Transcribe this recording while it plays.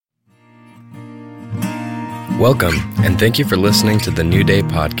Welcome, and thank you for listening to the New Day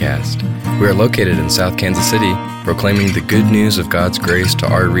podcast. We are located in South Kansas City, proclaiming the good news of God's grace to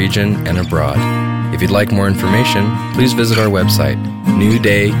our region and abroad. If you'd like more information, please visit our website,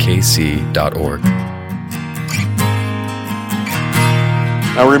 newdaykc.org.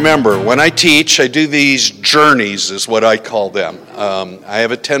 Now remember, when I teach, I do these journeys, is what I call them. I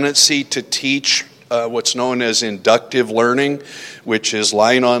have a tendency to teach what's known as inductive learning, which is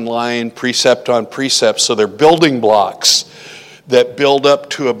line on line, precept on precept. So they're building blocks that build up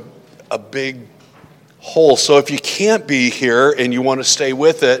to a big whole. So if you can't be here and you want to stay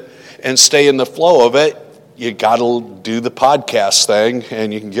with it and stay in the flow of it, you got to do the podcast thing,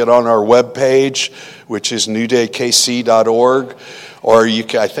 and you can get on our webpage, which is newdaykc.org. Or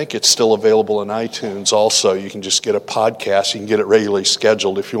I think it's still available in iTunes also. You can just get a podcast. You can get it regularly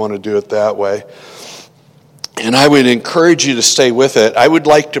scheduled if you want to do it that way. And I would encourage you to stay with it. I would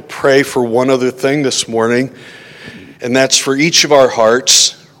like to pray for one other thing this morning, and that's for each of our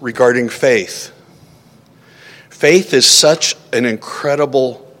hearts regarding faith. Faith is such an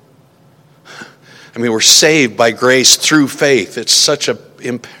incredible, we're saved by grace through faith. It's such an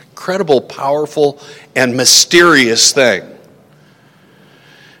incredible, powerful, and mysterious thing.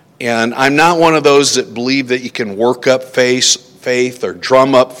 And I'm not one of those that believe that you can work up faith or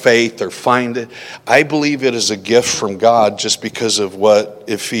drum up faith or find it. I believe it is a gift from God just because of what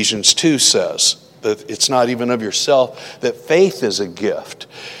Ephesians 2 says, that it's not even of yourself, that faith is a gift.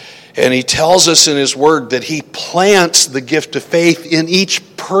 And he tells us in his word that he plants the gift of faith in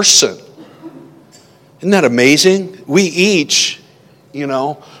each person. Isn't that amazing? We each,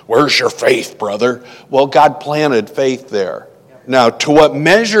 where's your faith, brother? Well, God planted faith there. Now, to what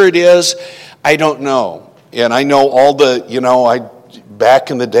measure it is, I don't know. And I know back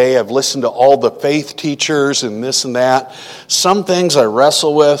in the day, I've listened to all the faith teachers and this and that. Some things I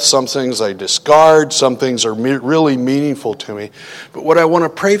wrestle with, some things I discard, some things are really meaningful to me. But what I want to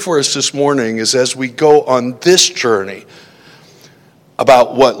pray for us this morning is as we go on this journey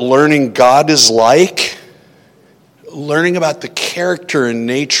about what learning God is like, learning about the character and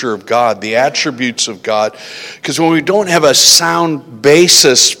nature of God, the attributes of God. Because when we don't have a sound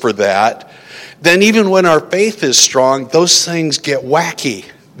basis for that, then even when our faith is strong, those things get wacky.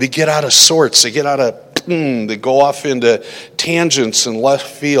 They get out of sorts. They go off into tangents and left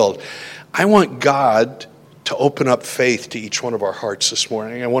field. I want God to open up faith to each one of our hearts this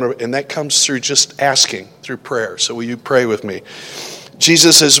morning. And that comes through just asking, through prayer. So will you pray with me?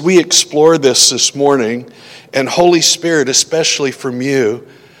 Jesus, as we explore this morning, and Holy Spirit, especially from you,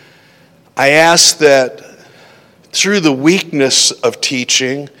 I ask that through the weakness of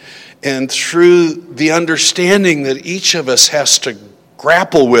teaching and through the understanding that each of us has to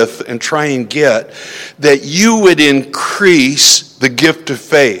grapple with and try and get, that you would increase the gift of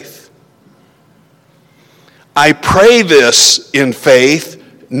faith. I pray this in faith,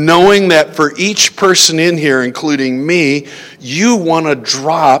 knowing that for each person in here, including me, you want to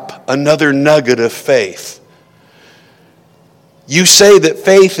drop another nugget of faith. You say that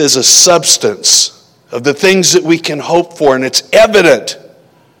faith is a substance of the things that we can hope for, and it's evident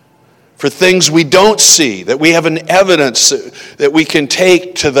for things we don't see, that we have an evidence that we can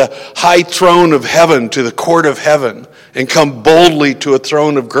take to the high throne of heaven, to the court of heaven, and come boldly to a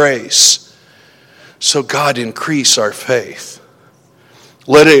throne of grace. So God, increase our faith.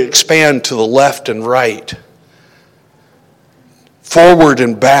 Let it expand to the left and right, forward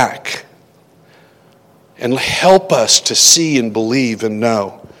and back. And help us to see and believe and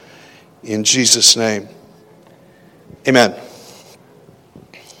know. In Jesus' name, amen.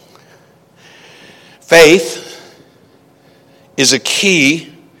 Faith is a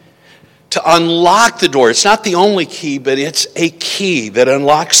key to unlock the door. It's not the only key, but it's a key that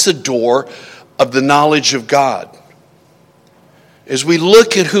unlocks the door of the knowledge of God. As we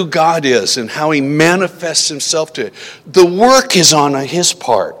look at who God is and how he manifests himself to it, the work is on his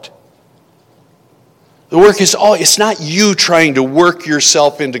part. The work is it's not you trying to work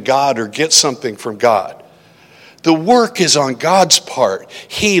yourself into God or get something from God. The work is on God's part.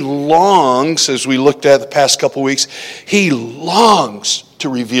 He longs, as we looked at the past couple weeks, he longs to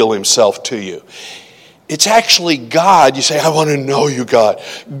reveal himself to you. It's actually God. You say, I want to know you, God.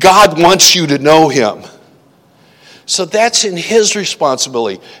 God wants you to know him. So that's in his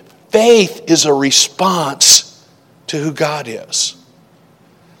responsibility. Faith is a response to who God is.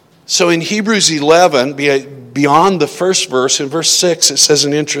 So in Hebrews 11, beyond the first verse, in verse 6, it says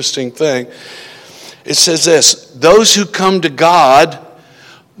an interesting thing. It says this: those who come to God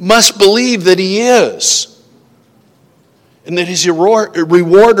must believe that he is, and that he's a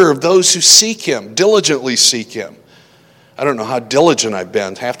rewarder of those who seek him, diligently seek him. I don't know how diligent I've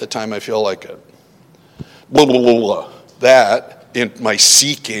been. Half the time I feel like it. blah, blah, blah, blah. That in my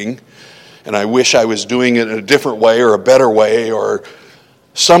seeking, and I wish I was doing it in a different way or a better way or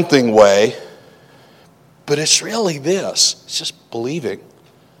something way. But it's really this. It's just believing.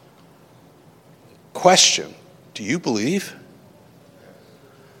 Question, do you believe?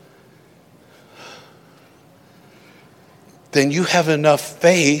 Then you have enough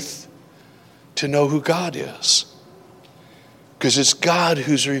faith to know who God is. Because it's God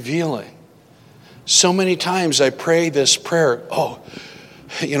who's revealing. So many times I pray this prayer,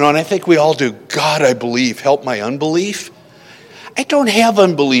 and I think we all do, God, I believe, help my unbelief. I don't have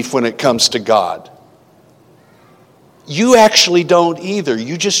unbelief when it comes to God. You actually don't either.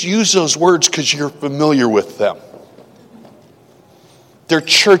 You just use those words because you're familiar with them. They're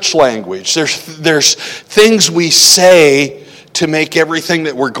church language. There's things we say to make everything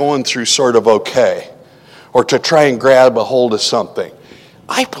that we're going through sort of okay, or to try and grab a hold of something.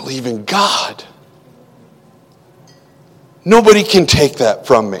 I believe in God. Nobody can take that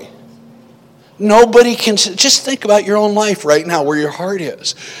from me. Nobody can. Just think about your own life right now, where your heart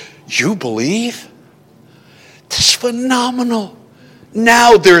is. You believe? That's phenomenal.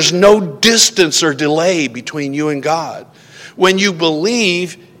 Now there's no distance or delay between you and God. When you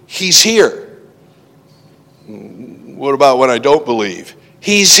believe, He's here. What about when I don't believe?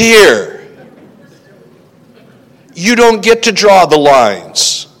 He's here. You don't get to draw the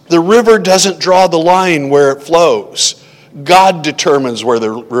lines. The river doesn't draw the line where it flows. God determines where the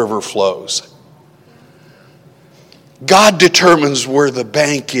river flows. God determines where the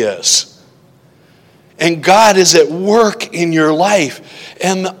bank is. And God is at work in your life.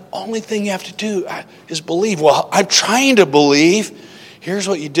 And the only thing you have to do is believe. Well, I'm trying to believe. Here's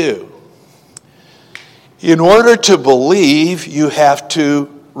what you do. In order to believe, you have to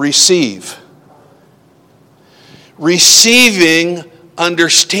receive. Receiving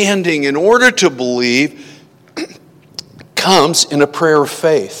understanding in order to believe comes in a prayer of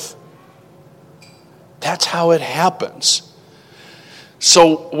faith. That's how it happens.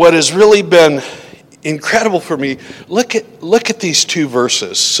 So what has really been incredible for me, look at these two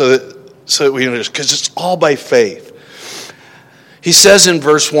verses so that we understand, because it's all by faith. He says in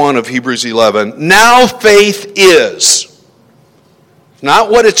verse 1 of Hebrews 11, now faith is. Not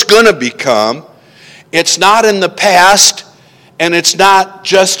what it's going to become. It's not in the past, and it's not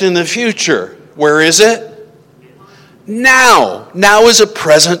just in the future. Where is it? Now. Now is a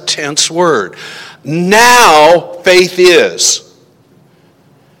present tense word. Now faith is.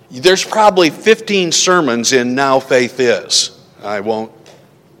 There's probably 15 sermons in Now Faith Is.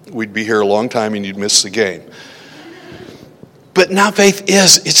 We'd be here a long time and you'd miss the game. But now faith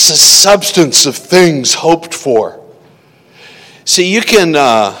is, it's the substance of things hoped for. See, you can,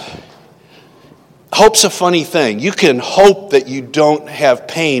 hope's a funny thing. You can hope that you don't have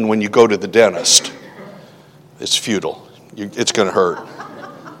pain when you go to the dentist. It's futile. It's going to hurt.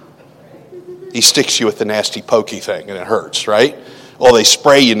 He sticks you with the nasty pokey thing and it hurts, right? Well, they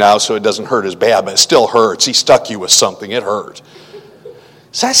spray you now so it doesn't hurt as bad, but it still hurts. He stuck you with something. It hurt.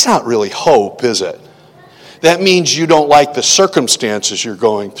 So that's not really hope, is it? That means you don't like the circumstances you're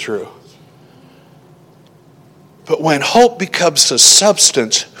going through. But when hope becomes a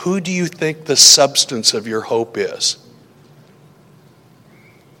substance, who do you think the substance of your hope is?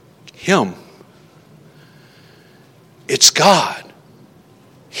 Him. It's God.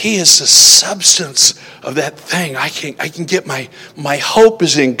 He is the substance of that thing. I can get my hope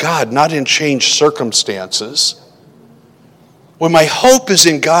is in God, not in changed circumstances. When my hope is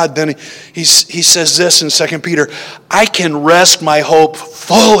in God, then he says this in 2 Peter, I can rest my hope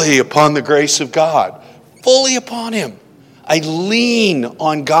fully upon the grace of God. Fully upon Him. I lean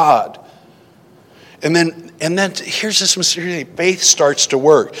on God. And then here's this mysterious thing. Faith starts to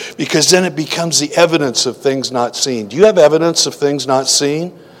work, because then it becomes the evidence of things not seen. Do you have evidence of things not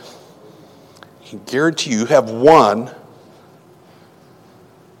seen? I can guarantee you have one.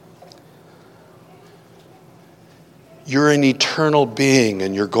 You're an eternal being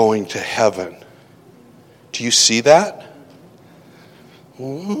and you're going to heaven. Do you see that?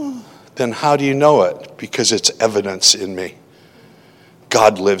 Then how do you know it? Because it's evidence in me.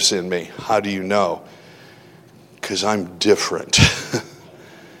 God lives in me. How do you know? Because I'm different.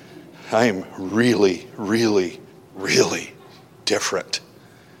 I am really, really, really different.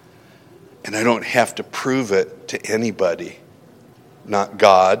 And I don't have to prove it to anybody. Not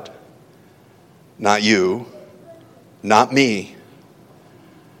God, not you, not me.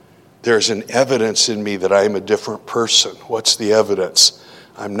 There's an evidence in me that I am a different person. What's the evidence?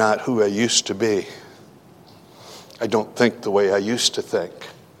 I'm not who I used to be. I don't think the way I used to think.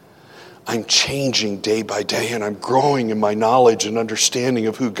 I'm changing day by day, and I'm growing in my knowledge and understanding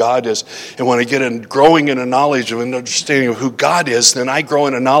of who God is. And when I get growing in a knowledge and understanding of who God is, then I grow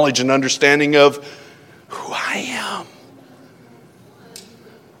in a knowledge and understanding of who I am.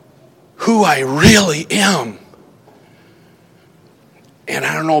 Who I really am. And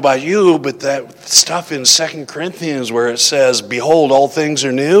I don't know about you, but that stuff in 2 Corinthians where it says, behold, all things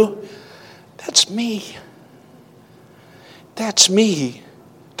are new, that's me. That's me.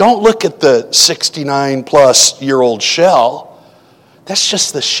 Don't look at the 69-plus-year-old shell. That's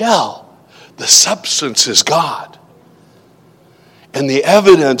just the shell. The substance is God. And the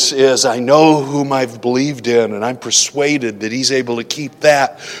evidence is I know whom I've believed in, and I'm persuaded that he's able to keep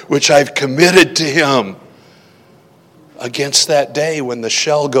that which I've committed to him against that day when the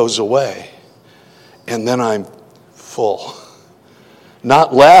shell goes away. And then I'm full.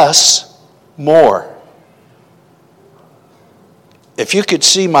 Not less, more. If you could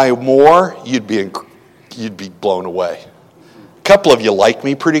see my more, you'd be blown away. A couple of you like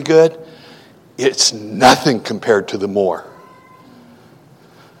me pretty good. It's nothing compared to the more.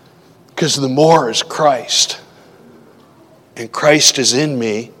 Because the more is Christ. And Christ is in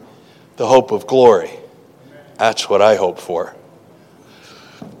me, the hope of glory. That's what I hope for.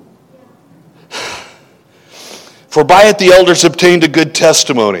 For by it the elders obtained a good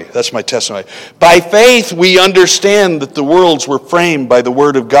testimony. That's my testimony. By faith we understand that the worlds were framed by the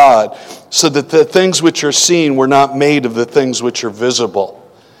word of God, so that the things which are seen were not made of the things which are visible.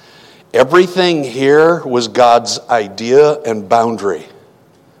 Everything here was God's idea and boundary.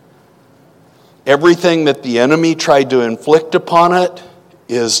 Everything that the enemy tried to inflict upon it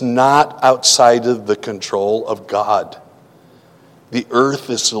is not outside of the control of God. The earth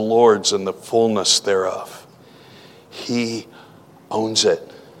is the Lord's and the fullness thereof. He owns it.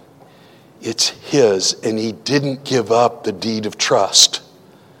 It's his, and he didn't give up the deed of trust.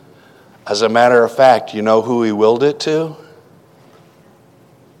 As a matter of fact, you know who he willed it to?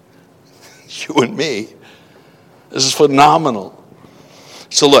 You and me. This is phenomenal.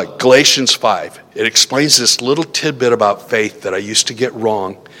 So look, Galatians 5. It explains this little tidbit about faith that I used to get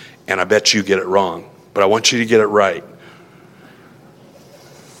wrong, and I bet you get it wrong. But I want you to get it right.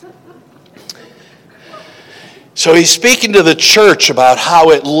 So he's speaking to the church about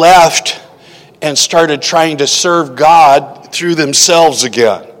how it left and started trying to serve God through themselves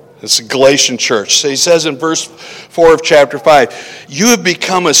again. It's the Galatian church. So he says in verse 4 of chapter 5, you have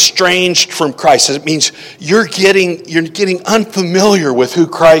become estranged from Christ. It means you're getting unfamiliar with who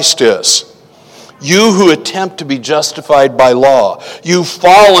Christ is. You who attempt to be justified by law, you've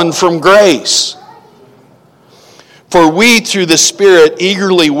fallen from grace. For we through the Spirit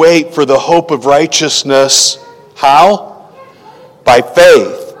eagerly wait for the hope of righteousness. How? By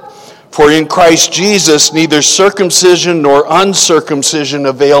faith. For in Christ Jesus neither circumcision nor uncircumcision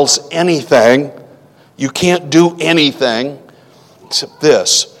avails anything. You can't do anything except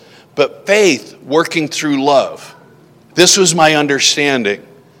this. But faith working through love. This was my understanding.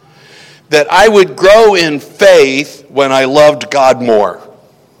 That I would grow in faith when I loved God more.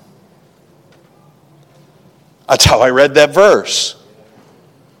 That's how I read that verse.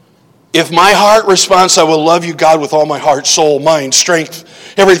 If my heart responds, I will love you, God, with all my heart, soul, mind,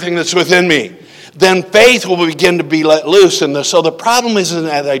 strength, everything that's within me, then faith will begin to be let loose. So the problem isn't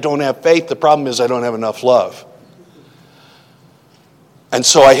that I don't have faith. The problem is I don't have enough love. And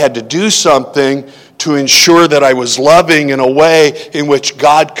so I had to do something to ensure that I was loving in a way in which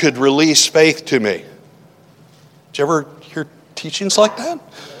God could release faith to me. Did you ever hear teachings like that?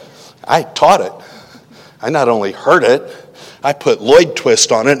 I taught it. I not only heard it, I put Lloyd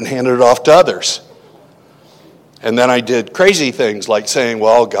twist on it and handed it off to others. And then I did crazy things like saying,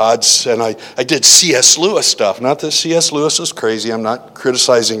 well, and I did C.S. Lewis stuff. Not that C.S. Lewis was crazy. I'm not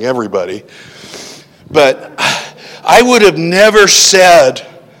criticizing everybody. But I would have never said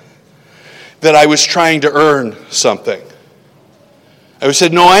that I was trying to earn something. I would have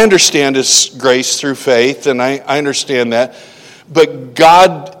said, no, I understand His grace through faith, and I understand that. But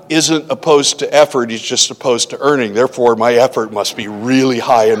God isn't opposed to effort. He's just opposed to earning. Therefore, my effort must be really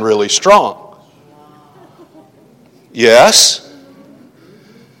high and really strong. Yes?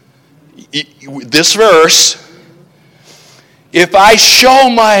 This verse, if I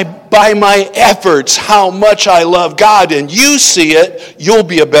show by my efforts how much I love God and you see it, you'll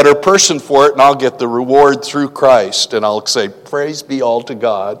be a better person for it and I'll get the reward through Christ. And I'll say, praise be all to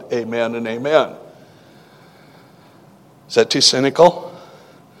God. Amen and amen. Is that too cynical?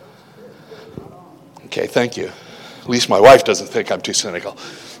 Okay, thank you. At least my wife doesn't think I'm too cynical.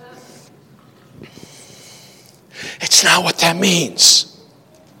 It's not what that means.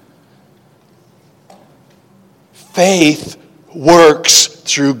 Faith works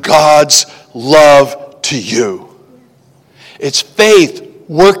through God's love to you. It's faith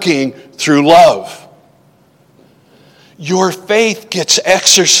working through love. Your faith gets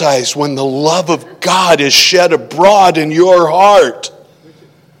exercised when the love of God is shed abroad in your heart.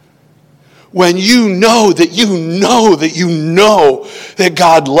 When you know that that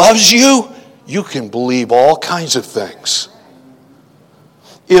God loves you, you can believe all kinds of things.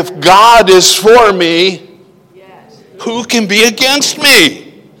 If God is for me, who can be against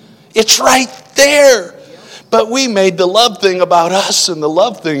me? It's right there. But we made the love thing about us, and the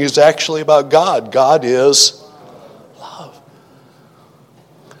love thing is actually about God. God is love.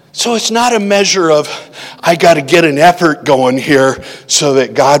 So it's not a measure of, I got to get an effort going here so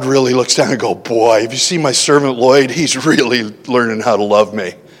that God really looks down and go, boy, have you seen my servant Lloyd? He's really learning how to love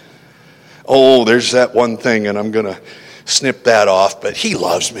me. Oh, there's that one thing, and I'm going to snip that off, but he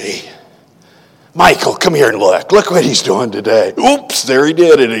loves me. Michael, come here and look. Look what he's doing today. Oops, there he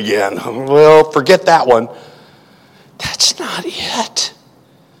did it again. Well, forget that one. That's not it.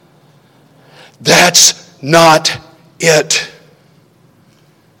 That's not it.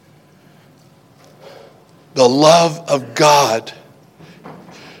 The love of God.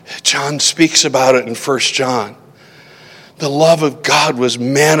 John speaks about it in 1 John. The love of God was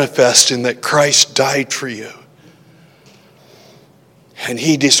manifest in that Christ died for you. And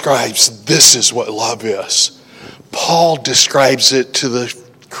he describes this is what love is. Paul describes it to the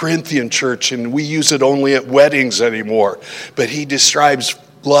Corinthian church, and we use it only at weddings anymore. But he describes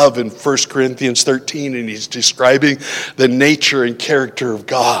love in 1 Corinthians 13, and he's describing the nature and character of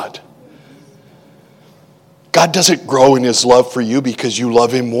God. God doesn't grow in his love for you because you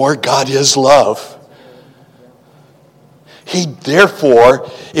love him more. God is love. He, therefore,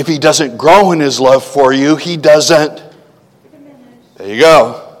 if he doesn't grow in his love for you, he doesn't. There you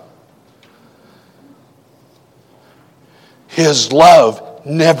go. His love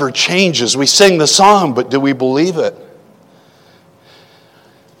never changes. We sing the song, but do we believe it?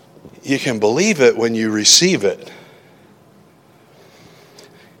 You can believe it when you receive it.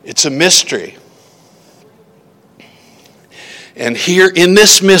 It's a mystery. And here in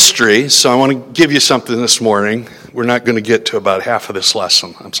this mystery, so I want to give you something this morning. We're not going to get to about half of this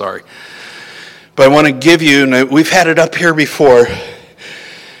lesson. I'm sorry. But I want to give you, and we've had it up here before.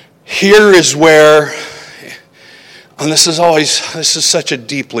 Here is where, and this is such a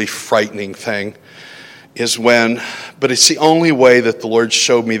deeply frightening thing, but it's the only way that the Lord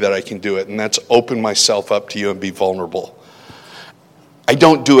showed me that I can do it, and that's open myself up to you and be vulnerable. I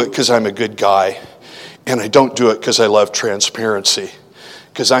don't do it because I'm a good guy, and I don't do it because I love transparency,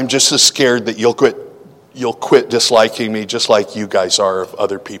 because I'm just as scared that you'll quit disliking me just like you guys are of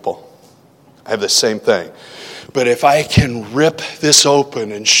other people. I have the same thing. But if I can rip this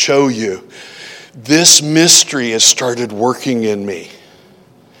open and show you, this mystery has started working in me.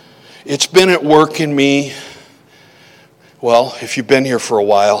 It's been at work in me. Well, if you've been here for a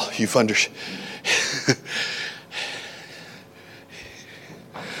while, you've understood.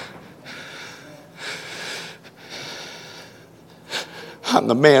 I'm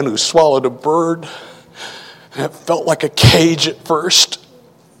the man who swallowed a bird, and it felt like a cage at first.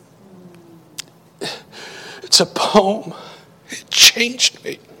 It's a poem. It changed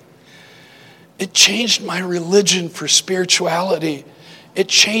me. It changed my religion for spirituality. It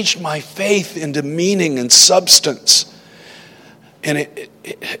changed my faith into meaning and substance. And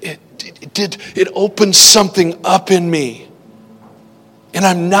it opened something up in me. And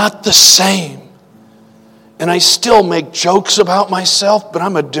I'm not the same. And I still make jokes about myself, but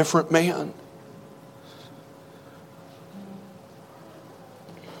I'm a different man.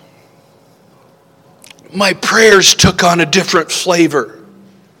 My prayers took on a different flavor.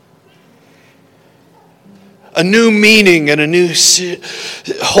 A new meaning and a new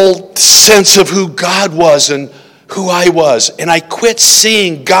whole sense of who God was and who I was. And I quit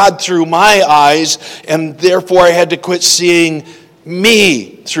seeing God through my eyes, and therefore I had to quit seeing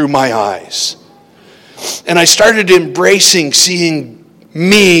me through my eyes. And I started embracing seeing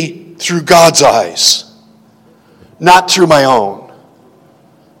me through God's eyes, not through my own.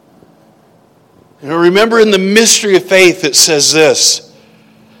 You know, remember in the mystery of faith it says this,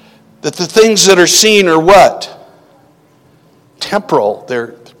 that the things that are seen are what? Temporal.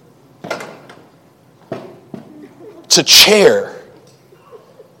 It's a chair.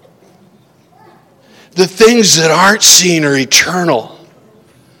 The things that aren't seen are eternal.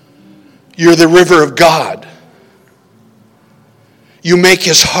 You're the river of God. You make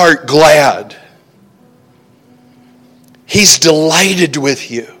his heart glad. He's delighted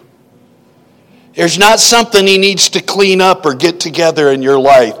with you. There's not something he needs to clean up or get together in your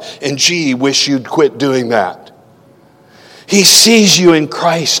life. And gee, wish you'd quit doing that. He sees you in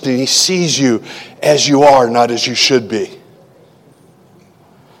Christ, and He sees you as you are, not as you should be.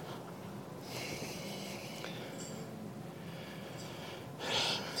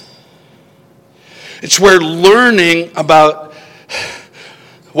 It's where learning about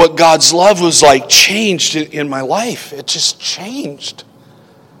what God's love was like changed in my life. It just changed.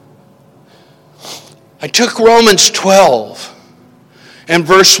 I took Romans 12 and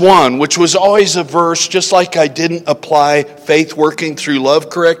verse 1, which was always a verse, just like I didn't apply faith working through love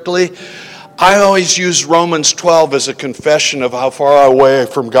correctly. I always used Romans 12 as a confession of how far away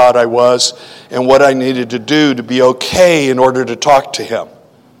from God I was and what I needed to do to be okay in order to talk to Him.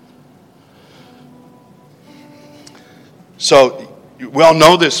 So, we all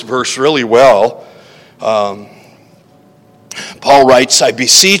know this verse really well. Paul writes, I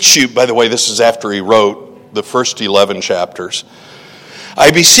beseech you, by the way, this is after he wrote the first 11 chapters. I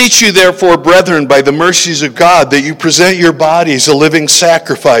beseech you, therefore, brethren, by the mercies of God, that you present your bodies a living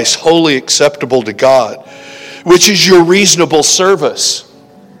sacrifice, wholly acceptable to God, which is your reasonable service.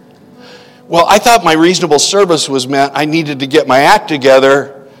 Well, I thought my reasonable service was meant I needed to get my act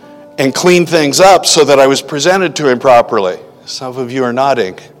together and clean things up so that I was presented to Him properly. Some of you are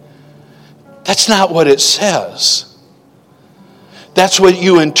nodding. That's not what it says. That's what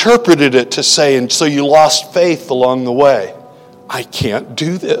you interpreted it to say, and so you lost faith along the way. I can't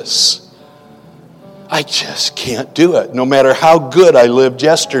do this. I just can't do it. No matter how good I lived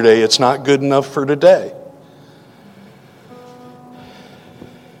yesterday, it's not good enough for today.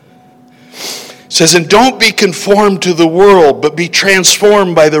 It says, and don't be conformed to the world, but be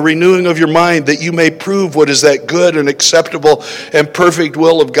transformed by the renewing of your mind, that you may prove what is that good and acceptable and perfect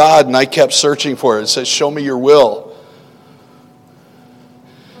will of God. And I kept searching for it. It says, show me your will.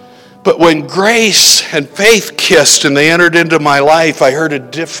 But when grace and faith kissed and they entered into my life, I heard a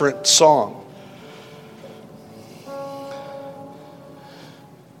different song.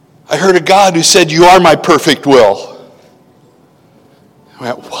 I heard a God who said, you are my perfect will. I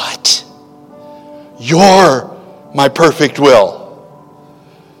went, what? You're my perfect will.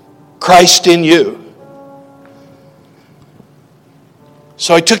 Christ in you.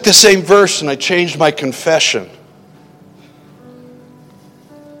 So I took the same verse and I changed my confession.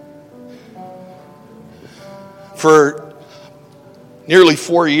 For nearly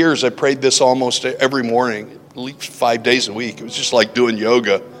 4 years, I prayed this almost every morning, at least 5 days a week. It was just like doing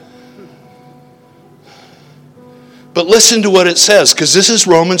yoga. But listen to what it says, because this is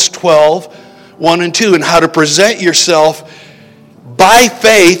Romans 12, 1 and 2, and how to present yourself by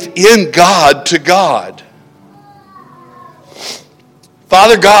faith in God to God.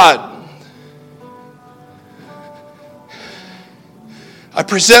 Father God, I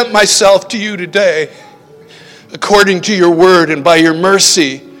present myself to you today according to your word and by your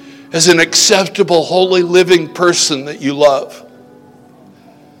mercy as an acceptable, holy, living person that you love.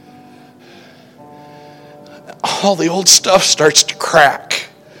 All the old stuff starts to crack.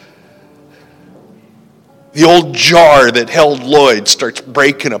 The old jar that held Lloyd starts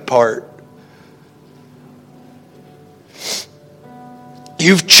breaking apart.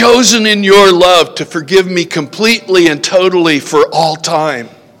 You've chosen in your love to forgive me completely and totally for all time.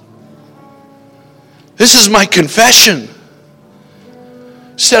 This is my confession.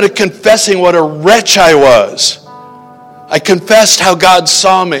 Instead of confessing what a wretch I was, I confessed how God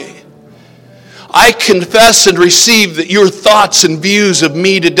saw me. I confess and receive that your thoughts and views of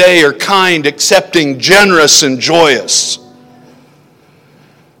me today are kind, accepting, generous, and joyous.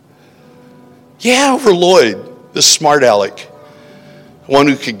 Yeah, over Lloyd, the smart aleck, one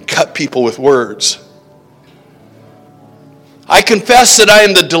who can cut people with words. I confess that I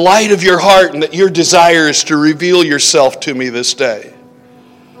am the delight of your heart and that your desire is to reveal yourself to me this day.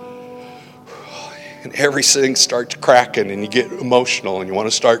 And everything starts cracking and you get emotional and you want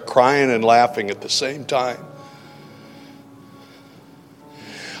to start crying and laughing at the same time.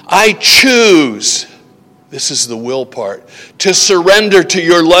 I choose, this is the will part, to surrender to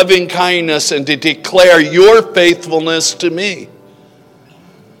your loving kindness and to declare your faithfulness to me.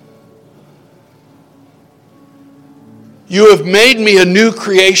 You have made me a new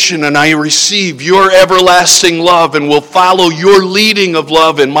creation, and I receive your everlasting love and will follow your leading of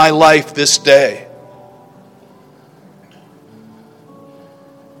love in my life this day.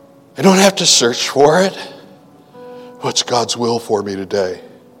 I don't have to search for it. What's God's will for me today?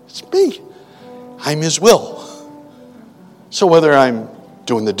 It's me. I'm His will. So whether I'm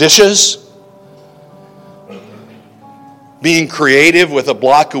doing the dishes, being creative with a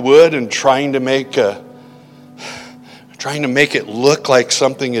block of wood and trying to make it look like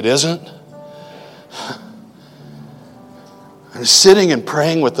something it isn't, I'm sitting and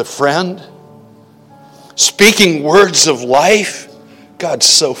praying with a friend, speaking words of life. God's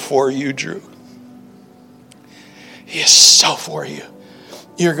so for you, Drew. He is so for you.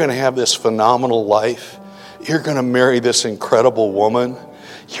 You're going to have this phenomenal life. You're going to marry this incredible woman.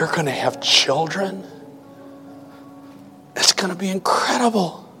 You're going to have children. It's going to be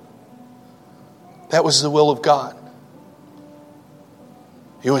incredible. That was the will of God.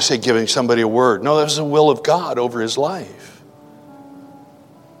 You always say giving somebody a word. No, that was the will of God over his life.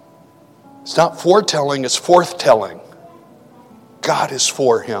 It's not foretelling, it's forthtelling. God is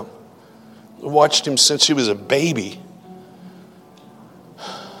for him. I watched him since he was a baby.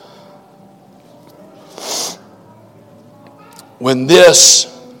 When this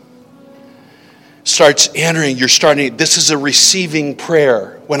starts entering, this is a receiving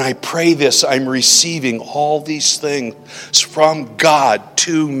prayer. When I pray this, I'm receiving all these things from God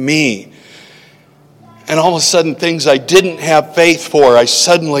to me. And all of a sudden, things I didn't have faith for, I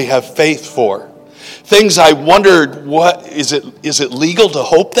suddenly have faith for. Things I wondered, is it legal to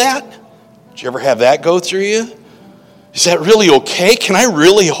hope that? Did you ever have that go through you? Is that really okay? Can I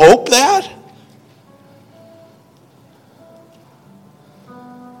really hope that?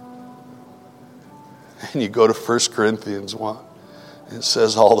 And you go to 1 Corinthians 1. And it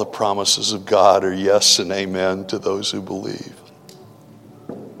says all the promises of God are yes and amen to those who believe.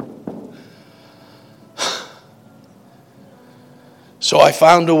 So I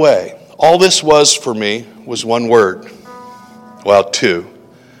found a way. All this was for me was one word. Well, two.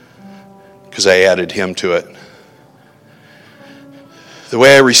 Because I added him to it. The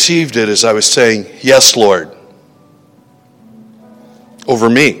way I received it is I was saying, yes, Lord, over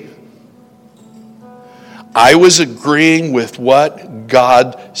me. I was agreeing with what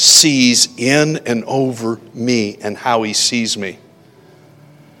God sees in and over me and how he sees me.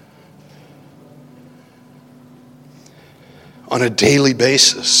 On a daily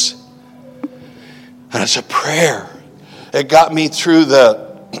basis. And it's a prayer. It got me through I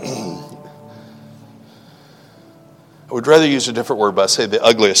would rather use a different word, but I say the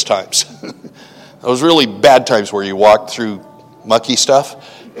ugliest times. Those really bad times where you walk through mucky stuff.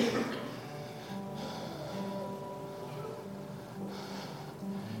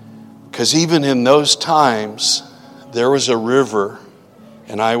 Because even in those times, there was a river,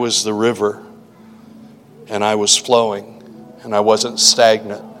 and I was the river, and I was flowing, and I wasn't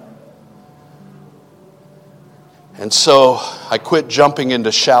stagnant. And so I quit jumping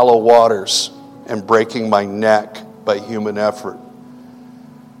into shallow waters and breaking my neck by human effort.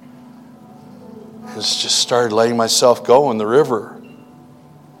 I just started letting myself go in the river.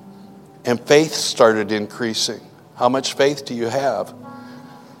 And faith started increasing. How much faith do you have?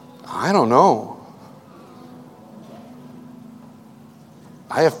 I don't know.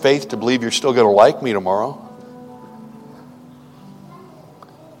 I have faith to believe you're still going to like me tomorrow.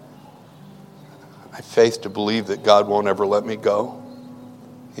 I have faith to believe that God won't ever let me go.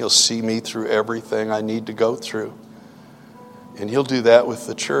 He'll see me through everything I need to go through. And he'll do that with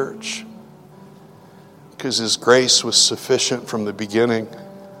the church. Because his grace was sufficient from the beginning.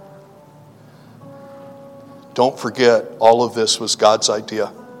 Don't forget, all of this was God's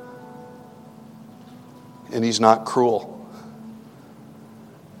idea. And he's not cruel.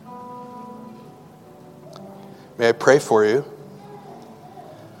 May I pray for you?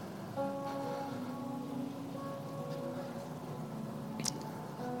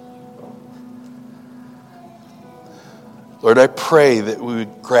 Lord, I pray that we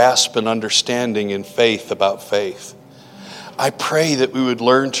would grasp an understanding in faith about faith. I pray that we would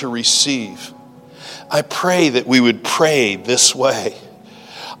learn to receive. I pray that we would pray this way.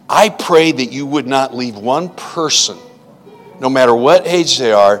 I pray that you would not leave one person, no matter what age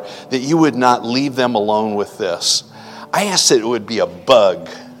they are, that you would not leave them alone with this. I ask that it would be a bug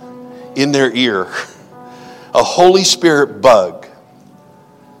in their ear, a Holy Spirit bug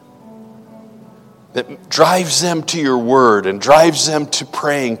that drives them to your word and drives them to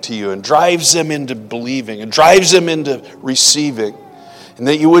praying to you and drives them into believing and drives them into receiving, and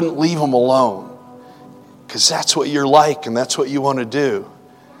that you wouldn't leave them alone, because that's what you're like and that's what you want to do.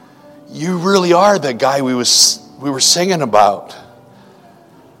 You really are the guy we were singing about.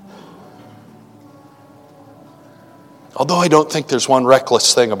 Although I don't think there's one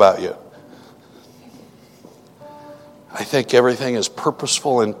reckless thing about you. I think everything is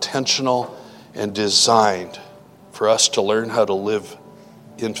purposeful, intentional, and designed for us to learn how to live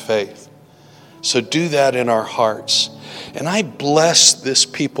in faith. So do that in our hearts. And I bless this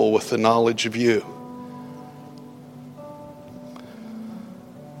people with the knowledge of you.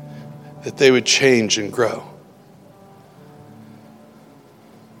 That they would change and grow.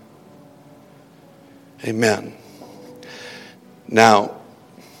 Amen. Now,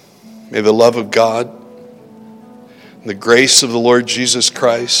 may the love of God The grace of the Lord Jesus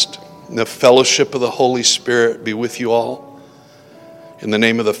Christ and the fellowship of the Holy Spirit be with you all. In the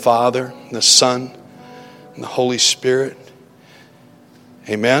name of the Father, and the Son, and the Holy Spirit.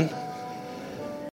 Amen.